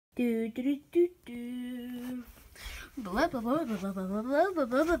Do do do do do. Blah, blah, blah, blah, blah, blah, blah, blah,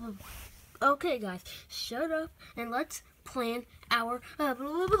 blah, blah, blah. Okay, guys, shut up and let's plan our.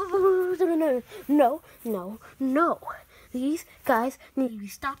 No, no, no. These guys need to be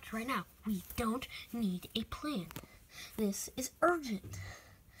stopped right now. We don't need a plan. This is urgent.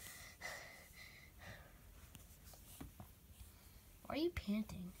 Why are you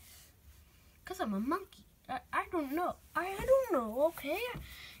panting? Because I'm a monkey. I don't know. I don't know, okay?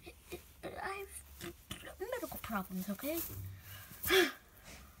 I have medical problems, okay?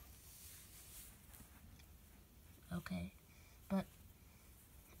 Okay. But,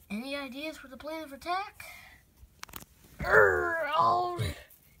 any ideas for the plan of attack? Oh,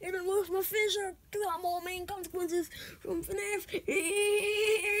 and I lost my fish. I'm all main consequences from FNAF.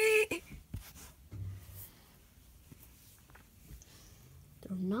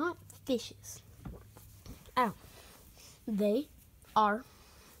 They're not fishes. Ow. They are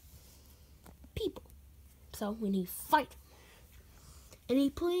people. So we need to fight. Any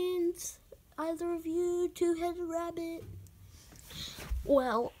plans, either of you, two-headed rabbit?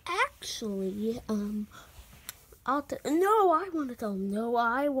 Well, actually, no, I want to tell him. No,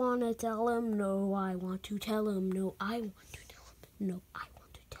 I want to tell him. No, I want to tell him. No, I want to tell him. No, I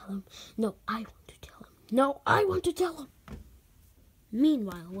want to tell him. No, I want to tell him. No, I want to tell him.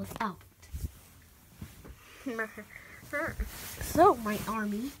 Meanwhile, without. So, my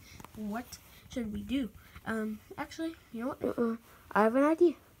army, what should we do? Actually, you know what? I have an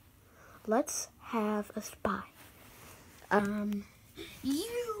idea. Let's have a spy.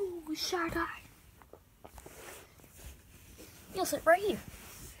 You, shy guy. You'll sit right here.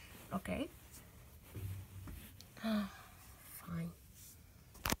 Okay. Fine.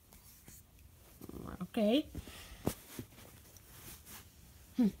 Okay.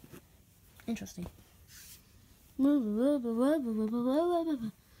 Interesting. No,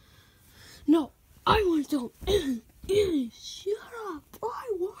 I want to tell him. Shut up. I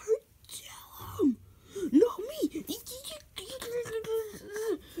want to tell him. Not me.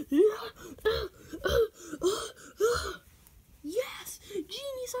 Yes,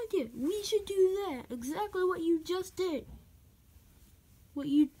 genius idea. We should do that. Exactly what you just did. What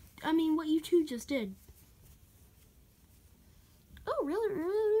you two just did. Oh, really?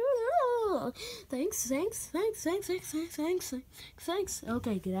 Thanks.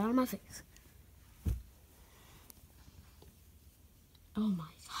 Okay, get out of my face. Oh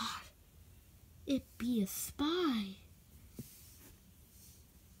my God. It be a spy.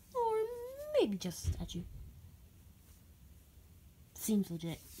 Or maybe just a statue. Seems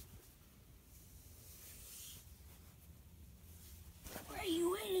legit. What are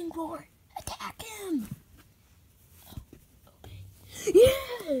you waiting for? Attack him!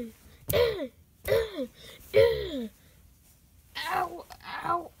 Yeah! Ow,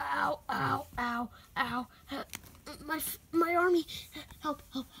 ow, ow, ow, ow, ow. My army. Help.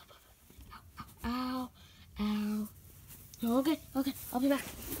 Ow, ow. Okay, I'll be back.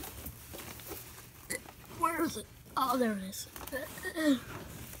 Where is it? Oh, there it is.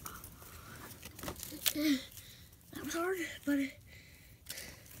 That was hard, but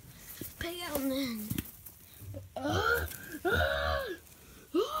pay out in the end.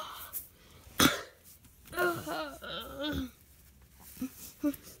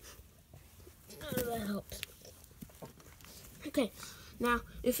 That helps. Okay, now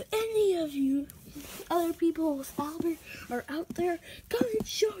if any of you other people with Albert are out there, come and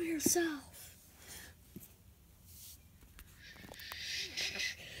show yourself.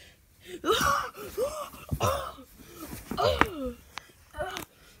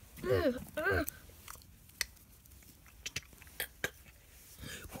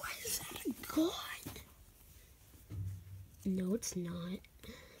 What is that, God? No, it's not.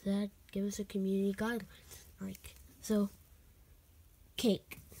 That gives us a community guidelines. Like, so,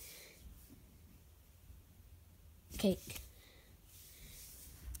 cake.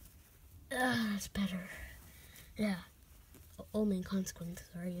 That's better. Yeah. All main consequences.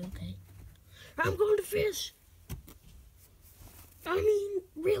 Are you okay? I'm going to fish. I mean,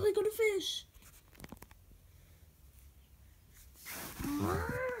 really going to fish.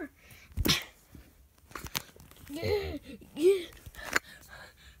 Yeah.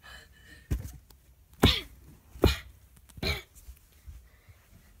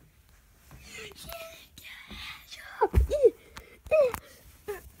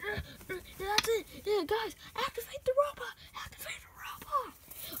 That's it. Yeah, guys, activate the robot.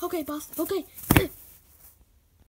 Okay, boss. Okay,